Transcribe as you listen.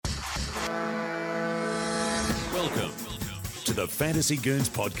Welcome to the Fantasy Goons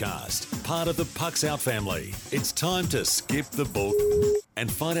podcast, part of the Pucks Out family. It's time to skip the book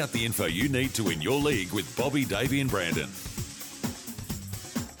and find out the info you need to win your league with Bobby, Davey, and Brandon.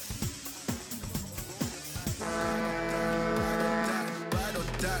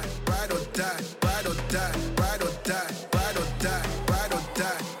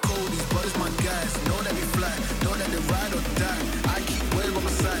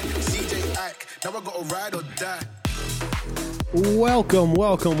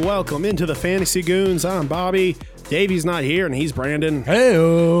 Welcome into the Fantasy Goons. I'm Bobby. Davey's not here, and he's Brandon.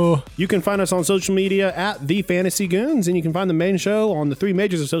 Hey-o. You can find us on social media at The Fantasy Goons, and you can find the main show on the three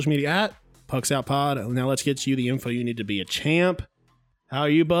majors of social media at Pucks Out Pod. Now let's get you the info you need to be a champ. How are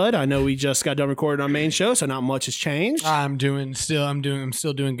you, bud? I know we just got done recording our main show, so not much has changed. I'm still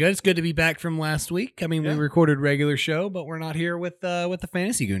doing good. It's good to be back from last week. I mean, we recorded regular show, but we're not here with the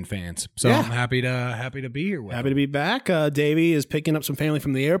Fantasy Goon fans. So Yeah. I'm happy to be here with Happy to be back. Davey is picking up some family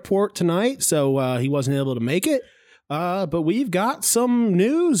from the airport tonight, so he wasn't able to make it. But we've got some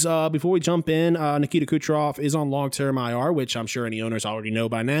news before we jump in. Nikita Kucherov is on long-term IR, which I'm sure any owners already know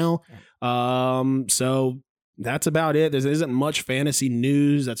by now. So that's about it. There isn't much fantasy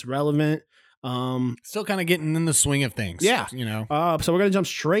news that's relevant. Still kind of getting in the swing of things. Yeah. You know. So we're going to jump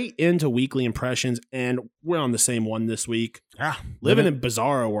straight into weekly impressions, and we're on the same one this week. Living in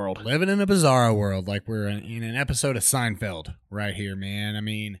Bizarro World. Living in a bizarro world, like we're in an episode of Seinfeld right here, man. I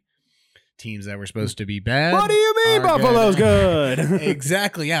mean, teams that were supposed to be bad. What do you mean are Buffalo's good?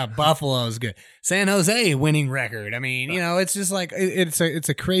 Exactly. Yeah, Buffalo's good. San Jose winning record. I mean, you know, it's just like it's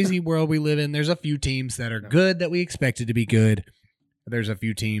a crazy world we live in. There's a few teams that are good that we expected to be good. There's a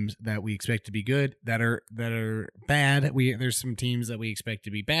few teams that we expect to be good that are bad. There's some teams that we expect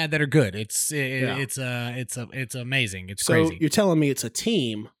to be bad that are good. It's amazing. It's So crazy. you're telling me it's a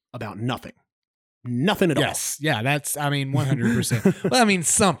team about nothing. Nothing at Yes. Yeah, that's, I mean, 100%. Well, I mean,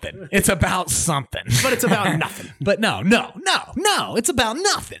 something. It's about something. all. But it's about nothing. But no, it's about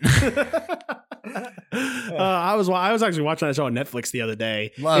nothing. I was actually watching that show on Netflix the other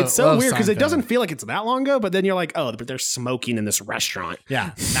day. Love- it's so love weird because it Seinfeld. doesn't feel like it's that long ago, but then you're like, oh, but they're smoking in this restaurant.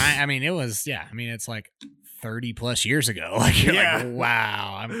 Yeah. I mean, it's like 30 plus years ago. Like, you're Yeah. like,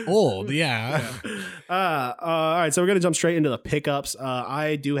 wow, I'm old. Yeah. All right, so we're gonna jump straight into the pickups.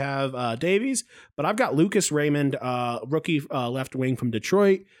 I do have Davies, but I've got Lucas Raymond, rookie left wing from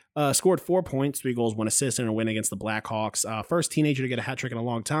Detroit. Scored 4 points, 3 goals, 1 assist in a win against the Blackhawks. First teenager to get a hat trick in a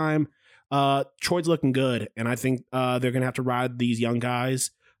long time. Troy's looking good, and I think they're gonna have to ride these young guys.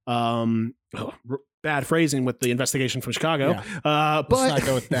 Bad phrasing with the investigation from Chicago. Yeah. But Let's not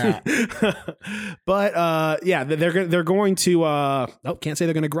go with that. but yeah, they're going to can't say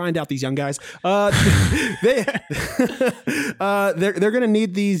they're going to grind out these young guys. They're going to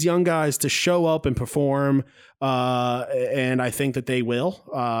need these young guys to show up and perform, and I think that they will,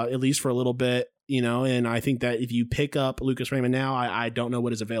 at least for a little bit, you know. And I think that if you pick up Lucas Raymond now, I don't know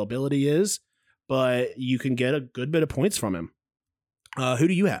what his availability is, but you can get a good bit of points from him. Who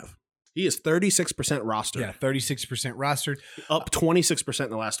do you have? He is 36% rostered. Yeah. 36% rostered. Up 26% in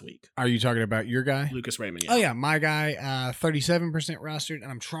the last week. Are you talking about your guy? Lucas Raymond. Oh yeah, my guy, 37% rostered,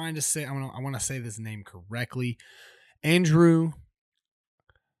 and I'm trying to say I want to say this name correctly, Andrew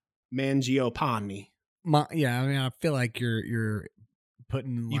Mangiapane. Yeah, I mean, I feel like you're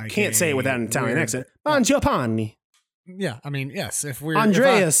putting You like can't say it without an Italian weird- accent. Mangiapane. Yeah, I mean, yes. If we're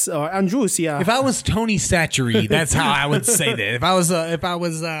Andreas or Andrusia. if I was Tony Satchery, that's how I would say that. If I was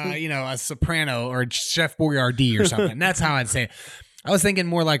a soprano or Chef Boyardee or something, that's how I'd say it. I was thinking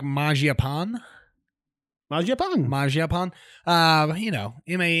more like Mangiapane. Mangiapane. You know,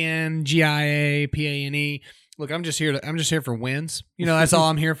 Mangiapane. Look, I'm just here for wins. You know, that's all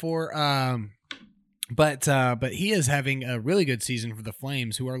I'm here for. But he is having a really good season for the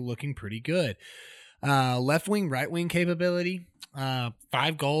Flames, who are looking pretty good. Left wing, right wing capability. 5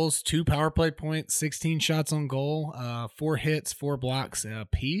 goals, 2 power play points, 16 shots on goal, 4 hits, 4 blocks a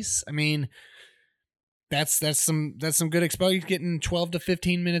piece. I mean, that's some good exposure. He's getting 12 to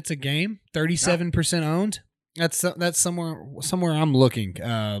 15 minutes a game, 37% owned. That's somewhere I'm looking.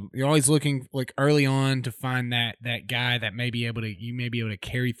 You're always looking like early on to find that guy that may be able to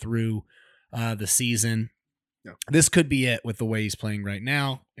carry through the season. Yeah. This could be it with the way he's playing right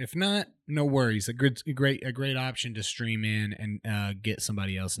now. If not, no worries. A great option to stream in and get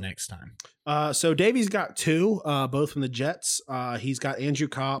somebody else next time. So Davey's got 2, both from the Jets. He's got Andrew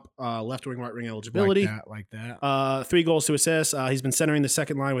Kopp, left wing, right wing eligibility. Like that. 3 goals, 2 assists. He's been centering the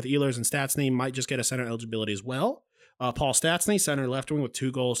second line with Ehlers and Stastny. Might just get a center eligibility as well. Paul Stastny, center left wing with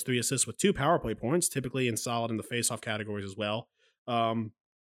 2 goals, 3 assists with 2 power play points, typically solid in the faceoff categories as well.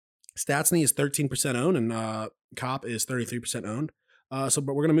 Statsny is 13% owned, and Cop is 33% owned.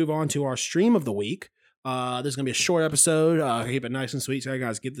 But we're gonna move on to our stream of the week. This is gonna be a short episode. Keep it nice and sweet. So you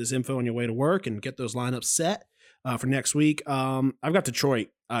guys get this info on your way to work and get those lineups set for next week. I've got Detroit.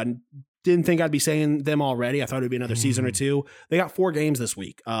 Didn't think I'd be saying them already. I thought it'd be another season or two. They got 4 games this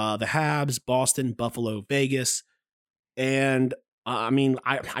week. The Habs, Boston, Buffalo, Vegas, and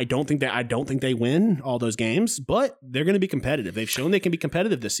I don't think they win all those games, but they're going to be competitive. They've shown they can be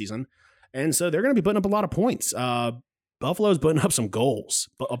competitive this season, and so they're going to be putting up a lot of points. Buffalo's putting up some goals.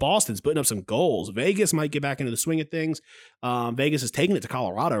 Boston's putting up some goals. Vegas might get back into the swing of things. Vegas is taking it to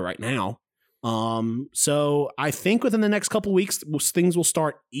Colorado right now. So I think within the next couple weeks, things will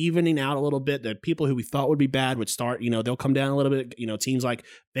start evening out a little bit. The people who we thought would be bad would start, they'll come down a little bit. Teams like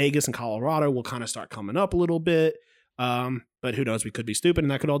Vegas and Colorado will kind of start coming up a little bit. But who knows? We could be stupid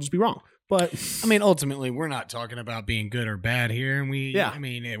and that could all just be wrong. But ultimately, we're not talking about being good or bad here. And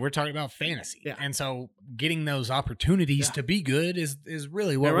we're talking about fantasy. Yeah. And so getting those opportunities to be good is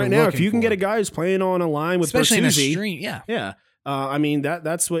really what we're right now. If you can get a guy who's playing on a line with especially in a Bertuzzi, stream. Yeah. Yeah.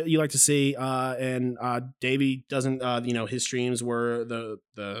 That's what you like to see. And Davey doesn't, his streams were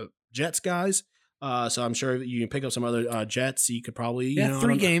the Jets guys. So I'm sure you can pick up some other Jets. You could probably,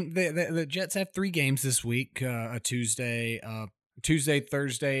 3 games. The Jets have 3 games this week, a Tuesday,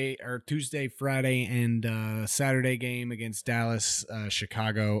 Thursday, or Tuesday, Friday, and Saturday game against Dallas,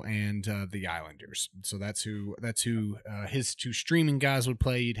 Chicago, and the Islanders. So that's who his 2 streaming guys would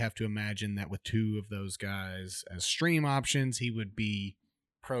play. You'd have to imagine that with 2 of those guys as stream options, he would be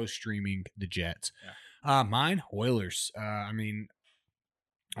pro streaming the Jets. Yeah. Mine, Oilers.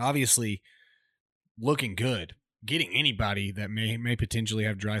 Obviously looking good. Getting anybody that may potentially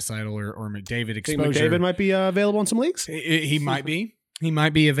have Draisaitl or McDavid exposure. Think McDavid might be available in some leagues? He might be. He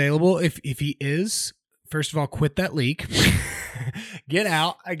might be available. If he is, first of all, quit that league. Get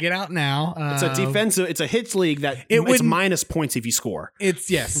out now. It's a defensive. It's a hits league that it's minus points if you score.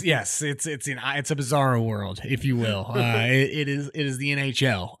 It's yes. It's a bizarro world, if you will. It is the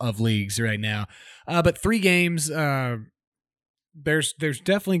NHL of leagues right now. But 3 games. There's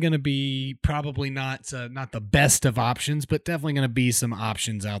definitely going to be probably not the best of options, but definitely going to be some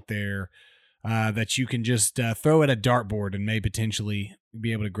options out there that you can just throw at a dartboard and may potentially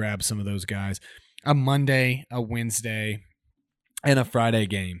be able to grab some of those guys. A Monday, a Wednesday, and a Friday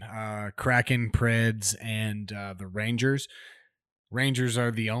game. Kraken, Preds, and the Rangers. Rangers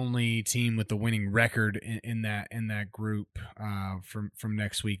are the only team with the winning record in that group from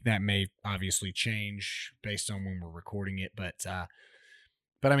next week. That may obviously change based on when we're recording it, but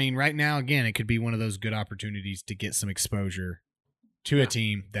right now, again, it could be one of those good opportunities to get some exposure to a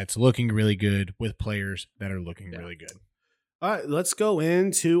team that's looking really good with players that are looking really good. All right, let's go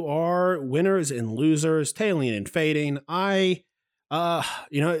into our winners and losers, tailing and fading. I'm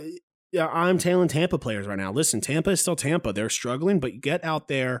tailing Tampa players right now. Listen, Tampa is still Tampa. They're struggling, but get out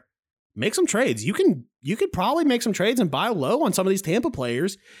there, make some trades. You could probably make some trades and buy low on some of these Tampa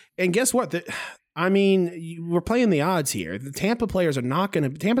players. And guess what? We're playing the odds here. The Tampa players Tampa's not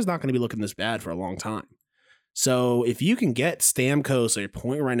going to be looking this bad for a long time. So if you can get Stamkos at a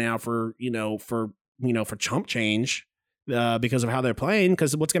point right now for chump change, because of how they're playing,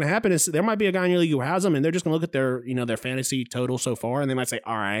 because what's going to happen is there might be a guy in your league who has them and they're just going to look at their fantasy total so far and they might say,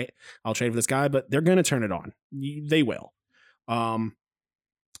 all right, I'll trade for this guy, but they're going to turn it on. They will.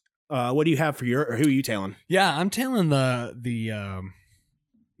 What do you have for who are you tailing? Yeah, I'm tailing the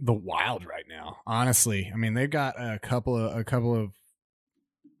Wild right now. Honestly, they've got a couple of.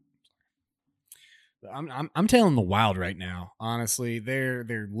 I'm tailing the Wild right now. Honestly,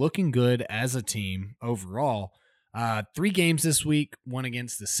 they're looking good as a team overall. 3 games this week, 1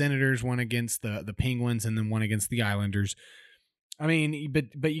 against the Senators, 1 against the Penguins, and then 1 against the Islanders.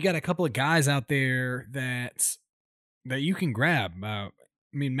 But you got a couple of guys out there that you can grab.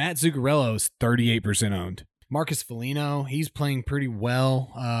 Matt Zuccarello is 38% owned. Marcus Foligno, he's playing pretty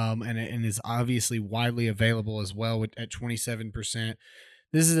well, and is obviously widely available as well at 27%.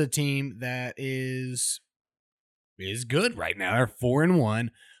 This is a team that is good right now. They're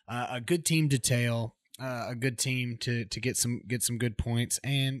 4-1, a good team to tail. A good team to get some good points,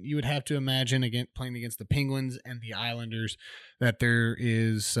 and you would have to imagine playing against the Penguins and the Islanders that there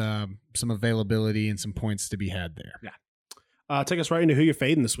is some availability and some points to be had there. Yeah. Take us right into who you're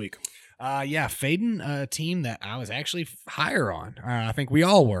fading this week. Fading a team that I was actually higher on. I think we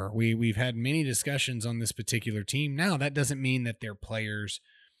all were. We've had many discussions on this particular team. Now that doesn't mean that their players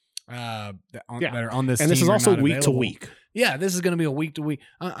that are on this team, and this is also week available. to week. Yeah, this is going to be a week to week.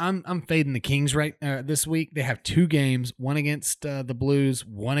 I'm fading the Kings this week. They have 2 games, 1 against the Blues,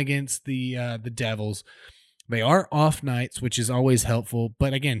 1 against the Devils. They are off nights, which is always helpful.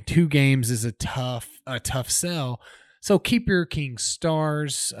 But again, 2 games is a tough sell. So keep your Kings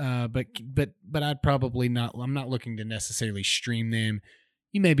stars, but I'd probably not. I'm not looking to necessarily stream them.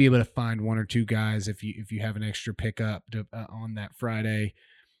 You may be able to find 1 or 2 guys if you have an extra pickup on that Friday.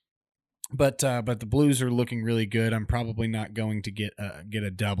 But the Blues are looking really good. I'm probably not going to get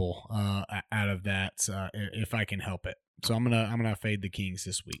a double out of that if I can help it. So I'm gonna fade the Kings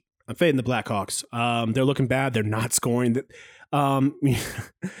this week. I'm fading the Blackhawks. They're looking bad. They're not scoring. I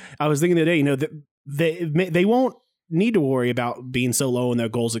was thinking the other day, that they won't need to worry about being so low in their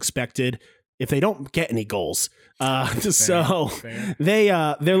goals expected if they don't get any goals. Fair.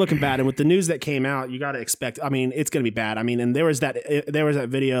 They're looking bad. And with the news that came out, you got to expect, it's going to be bad. And there was that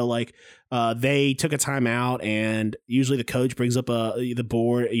video, like they took a timeout, and usually the coach brings up the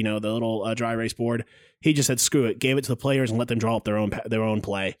board, the little dry erase board. He just said, screw it, gave it to the players and let them draw up their own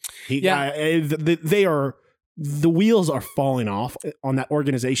play. The wheels are falling off on that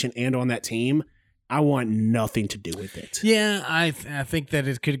organization and on that team. I want nothing to do with it. Yeah, I think that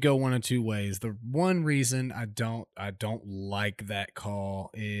it could go one of 2 ways. The one reason I don't like that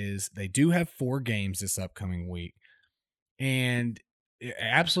call is they do have 4 games this upcoming week, and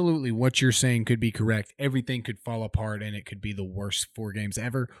absolutely what you're saying could be correct. Everything could fall apart, and it could be the worst 4 games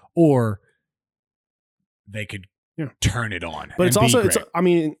ever, or they could turn it on. But it's also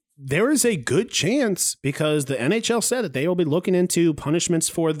there is a good chance, because the NHL said that they will be looking into punishments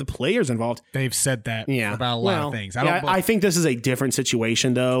for the players involved. They've said that about a lot of things. I think this is a different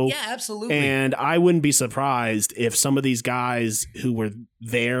situation, though. Yeah, absolutely. And I wouldn't be surprised if some of these guys who were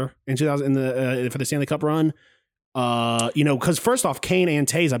there in 2000 for the Stanley Cup run, because first off, Kane and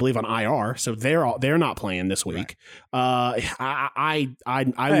Taves, I believe, on IR, so they're not playing this week. Right. I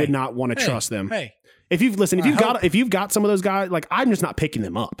would not want to trust them. Hey. If you've got some of those guys, like, I'm just not picking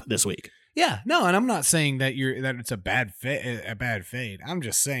them up this week. Yeah, no, and I'm not saying that it's a bad fade. I'm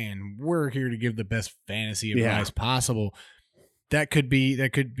just saying we're here to give the best fantasy advice possible. That could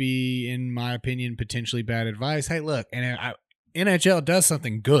be, in my opinion, potentially bad advice. Hey, look, and NHL does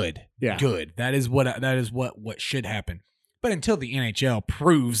something good. Yeah, good. That is what should happen. But until the NHL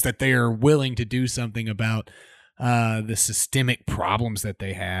proves that they are willing to do something about the systemic problems that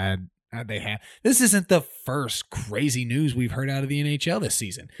they have. This isn't the first crazy news we've heard out of the NHL this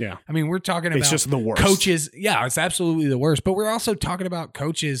season. Yeah. We're talking about it's just the worst. Coaches. Yeah, it's absolutely the worst. But we're also talking about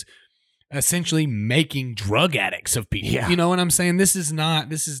coaches essentially making drug addicts of people. Yeah. You know what I'm saying? This is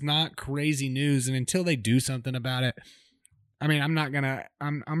not crazy news. And until they do something about it, I'm not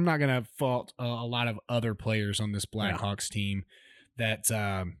gonna fault a lot of other players on this Blackhawks team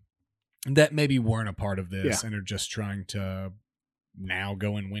that maybe weren't a part of this and are just trying to now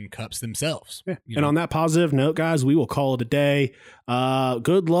go and win cups themselves. Yeah. And on that positive note, guys, we will call it a day.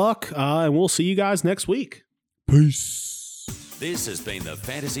 Good luck, and we'll see you guys next week. Peace. This has been the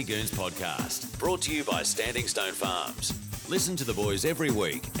Fantasy Goons podcast, brought to you by Standing Stone Farms. Listen to the boys every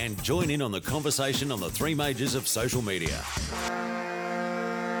week and join in on the conversation on the 3 majors of social media.